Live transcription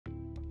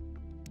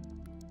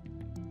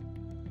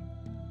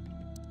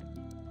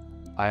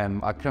I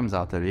am Akram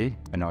Zaatari,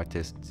 an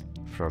artist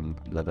from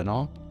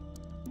Lebanon.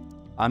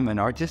 I'm an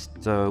artist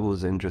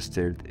who's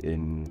interested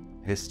in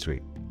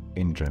history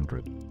in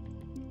general.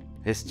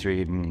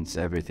 History means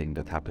everything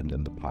that happened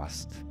in the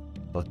past,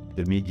 but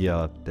the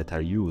media that I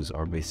use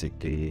are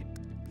basically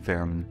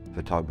film,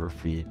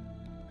 photography,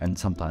 and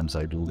sometimes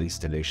I do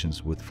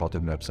installations with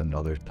photographs and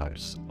other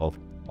types of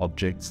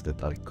objects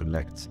that I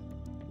collect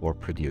or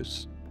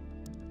produce.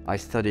 I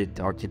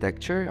studied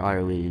architecture.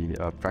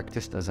 I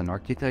practiced as an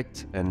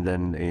architect, and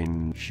then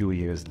a few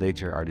years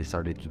later I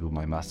decided to do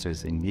my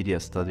master's in media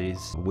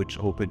studies, which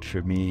opened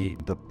for me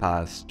the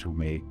path to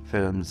make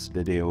films,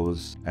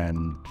 videos,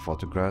 and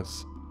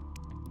photographs.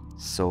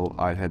 So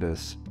I had a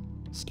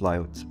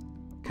slight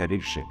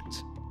career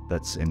shift.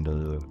 That's in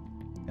the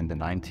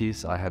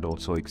 90s. I had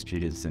also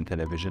experience in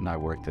television. I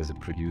worked as a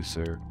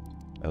producer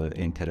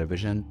in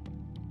television,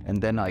 and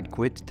then I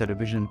quit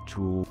television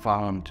to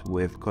found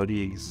with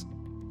colleagues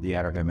the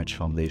Arab Image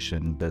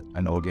Foundation,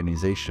 an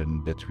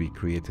organization that we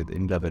created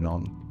in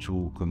Lebanon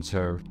to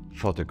conserve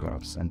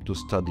photographs and to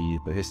study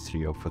the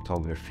history of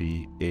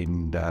photography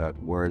in the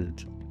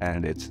world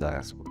and its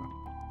diaspora.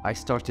 I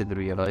started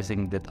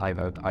realizing that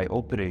I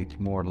operate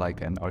more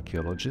like an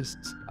archaeologist.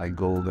 I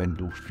go and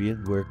do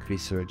fieldwork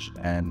research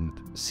and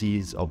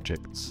seize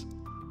objects,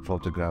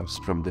 photographs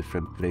from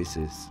different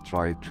places,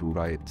 try to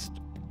write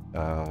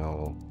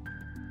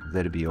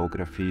their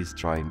biographies,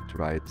 trying to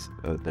write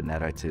the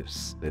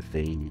narratives that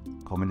they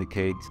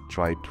communicate,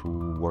 try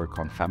to work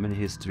on family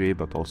history,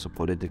 but also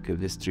political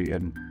history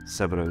and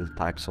several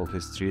types of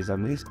histories.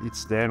 And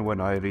it's there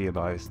when I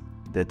realized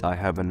that I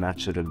have a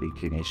natural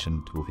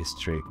inclination to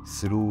history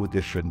through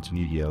different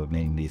media,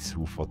 mainly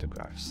through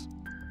photographs.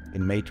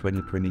 In May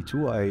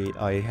 2022,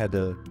 I had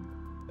a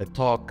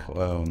talk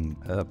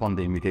upon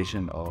the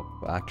invitation of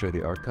actually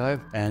the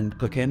archive, and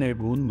Gökhan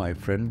Ergun, my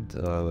friend,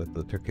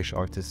 the Turkish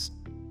artist,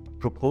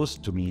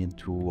 proposed to me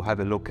to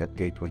have a look at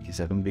Gate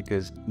 27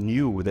 because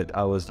knew that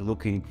I was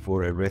looking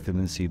for a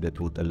residency that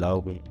would allow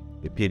me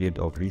a period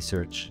of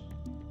research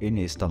in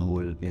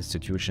Istanbul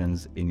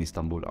institutions, in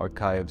Istanbul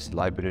archives,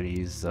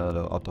 libraries,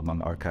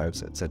 Ottoman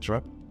archives,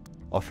 etc.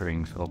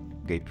 Offerings of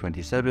Gate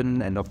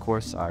 27, and of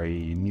course I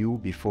knew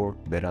before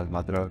Beral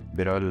Madra.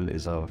 Beral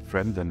is a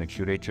friend and a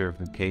curator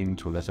who came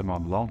to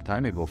Lebanon a long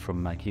time ago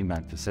from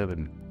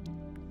 1997.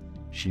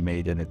 She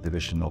made an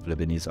exhibition of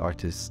Lebanese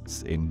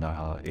artists in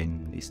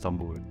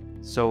Istanbul.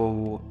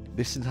 So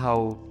this is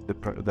how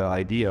the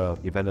idea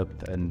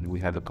developed, and we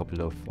had a couple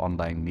of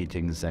online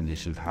meetings, and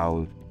this is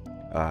how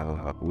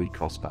we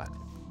crossed paths.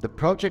 The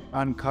project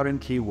I'm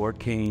currently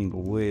working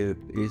with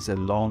is a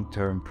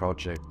long-term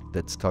project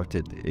that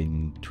started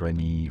in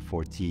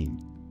 2014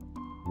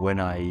 when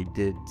I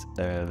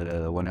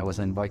was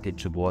invited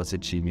to Boğaz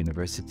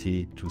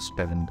University to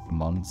spend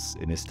months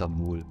in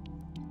Istanbul.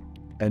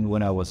 And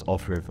when I was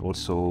offered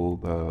also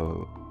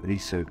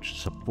research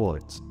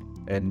support.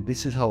 And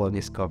this is how I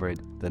discovered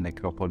the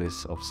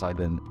necropolis of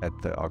Sidon at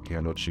the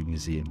Archaeology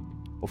Museum.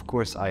 Of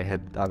course,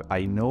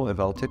 I know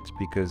about it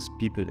because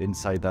people in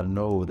Sidon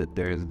know that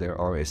there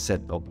are a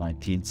set of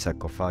 19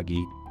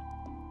 sarcophagi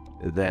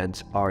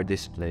that are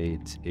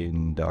displayed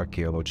in the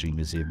Archaeology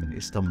Museum in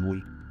Istanbul.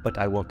 But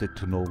I wanted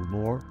to know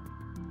more.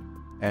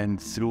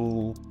 And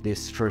through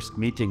this first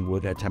meeting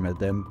with Hashem el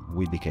Madani,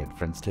 we became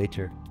friends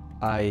later.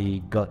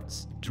 I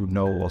got to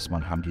know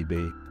Osman Hamdi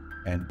Bey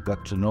and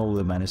got to know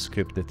the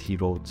manuscript that he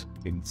wrote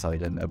in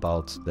Sidon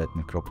about that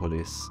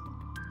necropolis.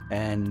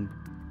 And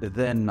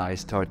then I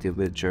started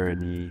the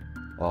journey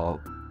of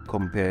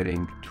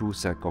comparing two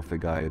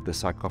sarcophagi, the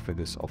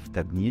sarcophagus of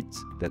Tabnit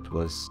that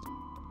was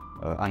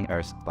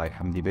unearthed by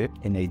Hamdi Bey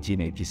in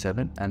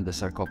 1887, and the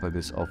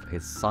sarcophagus of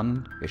his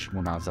son,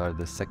 Ishmunazar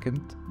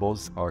II.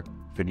 Both are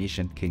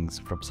Phoenician kings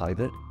from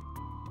Sidon,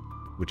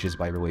 which is,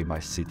 by the way, my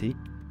city.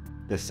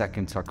 The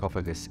second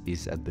sarcophagus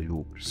is at the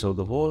Louvre. So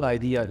the whole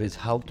idea is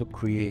how to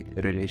create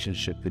a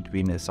relationship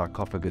between a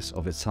sarcophagus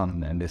of his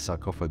son and a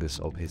sarcophagus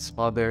of his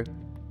father,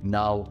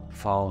 now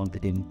found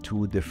in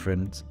two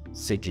different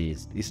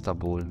cities,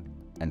 Istanbul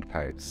and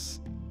Paris.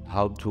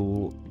 How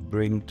to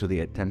bring to the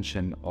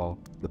attention of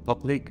the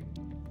public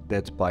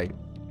that by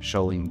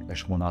showing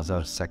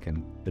Ishmunazar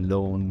II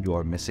alone, you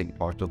are missing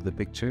part of the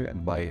picture,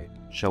 and by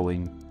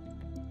showing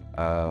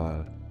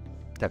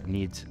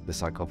Tabnit, the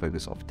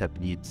sarcophagus of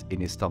Tabnit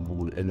in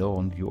Istanbul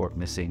alone, you are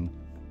missing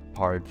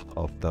part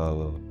of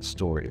the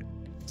story.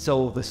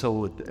 So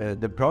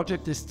the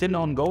project is still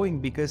ongoing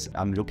because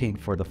I'm looking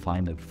for the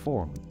final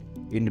form.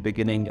 In the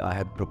beginning, I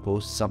had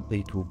proposed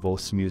something to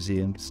both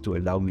museums to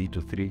allow me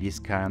to 3D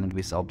scan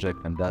this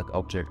object and that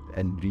object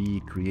and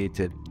recreate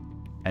it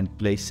and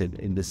place it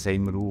in the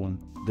same room.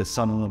 The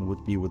son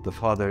would be with the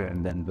father,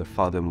 and then the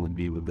father would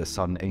be with the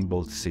son in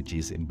both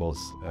cities, in both.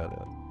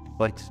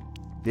 But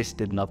this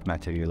did not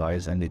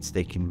materialize, and it's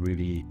taking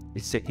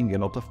a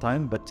lot of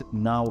time. But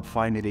now,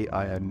 finally,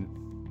 I am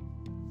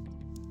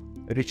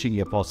reaching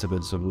a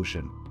possible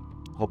solution,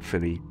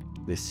 hopefully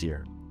this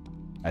year.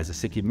 As a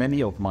city,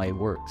 many of my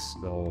works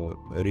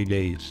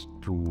relate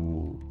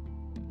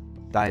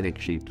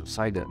directly to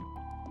Sidon,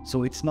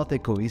 So it's not a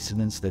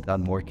coincidence that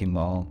I'm working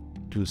on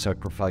two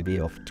sarcophagi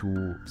of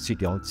two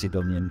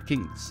Sidonian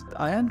kings.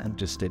 I am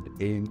interested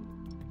in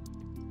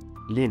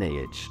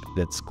lineage,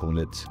 let's call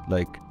it,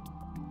 like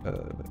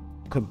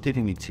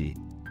continuity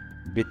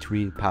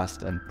between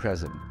past and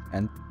present.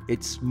 And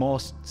its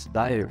most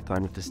direct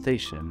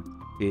manifestation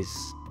is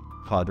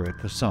father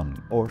to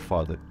son, or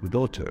father to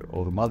daughter,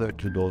 or mother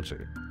to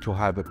daughter, to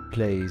have a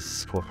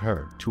place for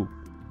her too,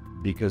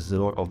 because the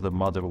role of the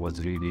mother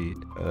was really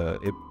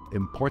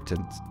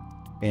important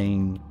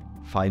in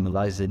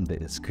finalizing the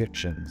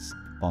inscriptions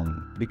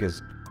on,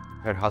 because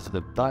her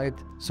husband died,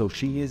 so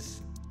she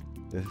is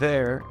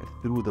there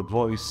through the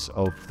voice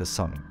of the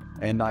son.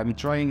 And I'm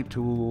trying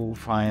to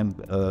find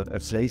a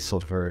place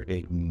of her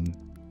in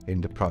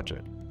the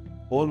project.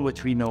 All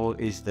what we know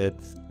is that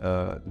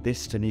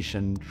this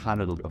Phoenician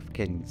family of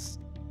kings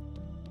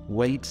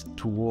went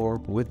to war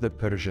with the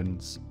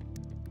Persians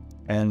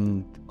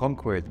and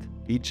conquered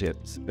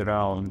Egypt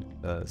around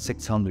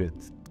 600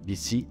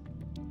 BC,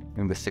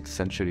 in the 6th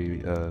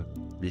century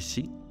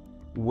BC,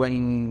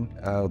 when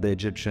the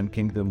Egyptian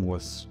kingdom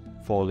was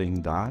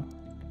falling down.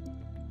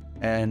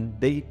 And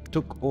they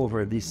took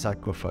over these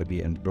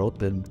sarcophagi and brought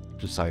them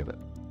to Sidon.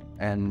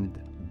 And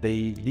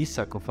these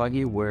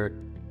sarcophagi were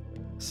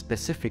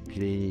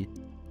specifically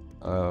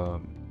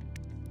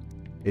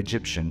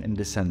Egyptian, in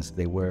the sense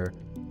they were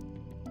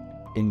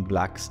in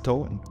black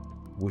stone,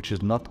 which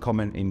is not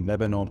common in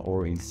Lebanon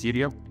or in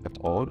Syria at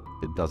all.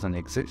 It doesn't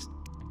exist.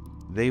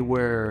 They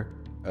were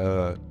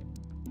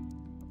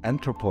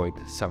anthropoid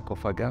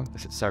sarcophagi,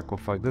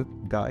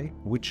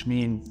 which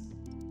means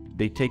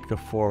they take the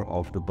form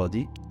of the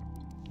body.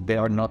 They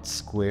are not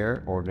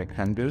square or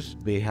rectangles.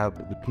 They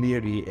have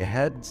clearly a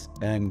head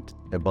and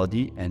a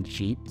body and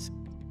feet.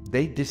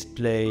 They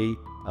display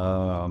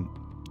a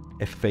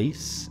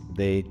face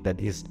that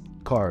is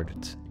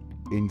carved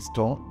in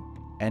stone,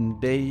 and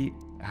they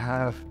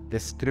have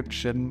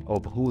description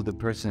of who the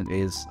person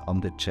is on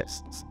the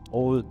chest,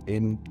 all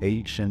in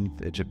ancient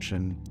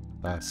Egyptian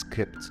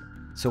script.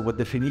 So what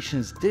the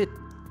Phoenicians did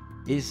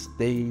is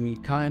they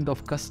kind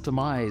of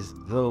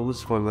customized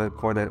those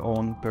for their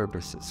own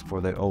purposes,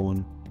 for their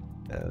own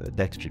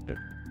literature.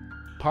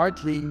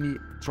 Partly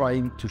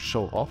trying to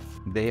show off.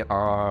 They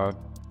are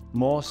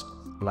most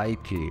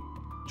likely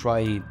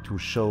trying to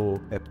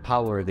show a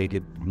power they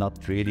did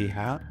not really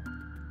have.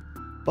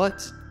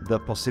 But the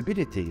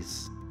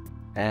possibilities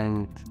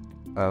and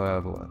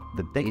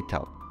the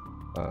data,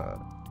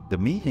 the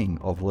meaning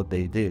of what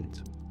they did,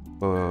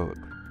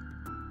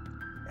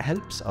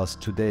 helps us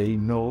today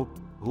know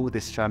who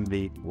this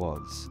family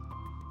was.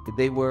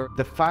 They were,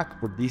 the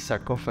fact that these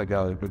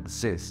sarcophagi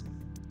exist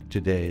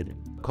today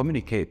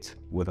communicate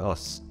with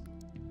us,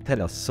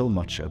 tell us so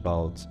much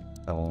about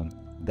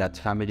that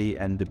family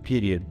and the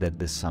period that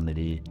this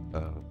family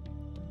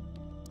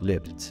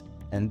lived.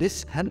 And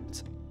this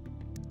helped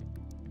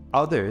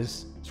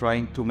others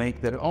trying to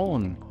make their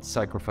own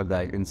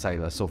sarcophagi in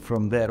Saida. So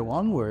from there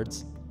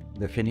onwards,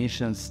 the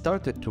Phoenicians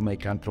started to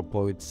make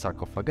anthropoid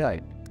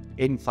sarcophagi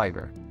in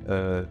Saida.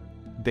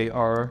 They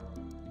are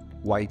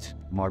white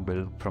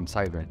marble from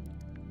Sidon,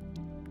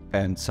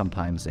 and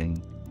sometimes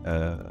in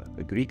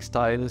Greek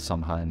style,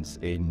 sometimes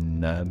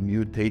in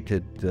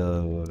mutated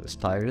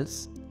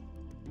styles,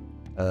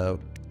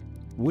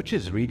 which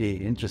is really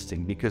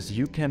interesting because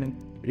you can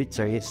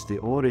retrace the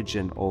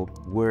origin of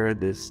where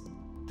this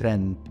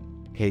trend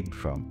came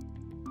from,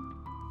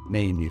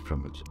 mainly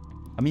from it.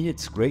 I mean,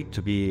 it's great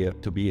to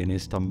be in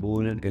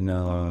Istanbul in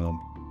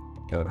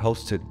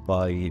hosted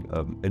by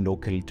a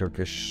local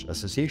Turkish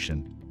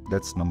association.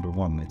 That's number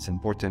one. It's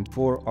important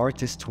for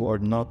artists who are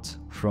not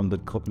from the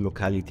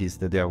localities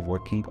that they are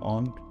working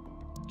on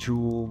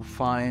to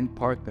find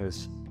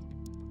partners,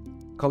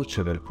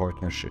 cultural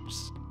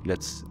partnerships,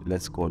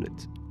 let's call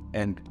it.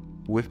 And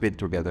we've been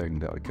together in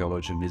the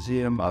Archaeology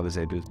Museum. I was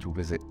able to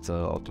visit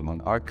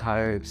Ottoman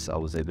archives. I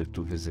was able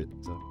to visit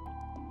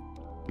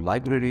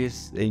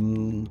libraries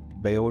in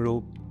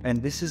Beirut.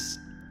 And this is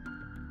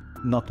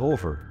not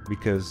over,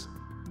 because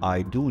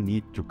I do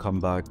need to come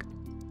back,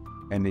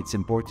 and it's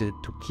important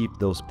to keep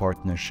those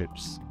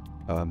partnerships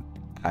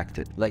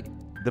active. Like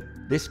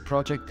this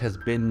project has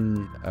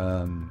been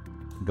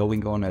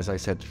going on, as I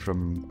said,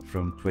 from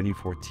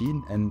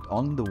 2014, and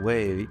on the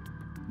way,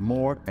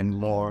 more and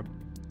more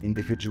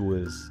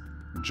individuals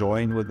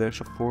join with their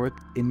support.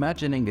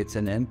 Imagining it's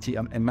an empty,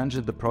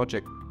 imagine the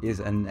project is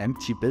an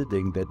empty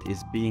building that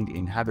is being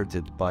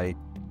inhabited by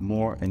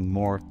more and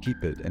more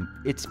people, and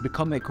it's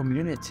become a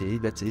community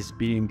that is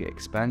being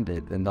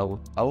expanded. And I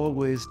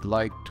always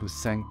like to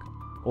thank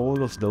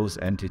all of those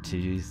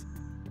entities,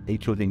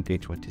 including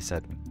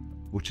K27,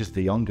 which is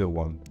the younger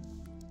one,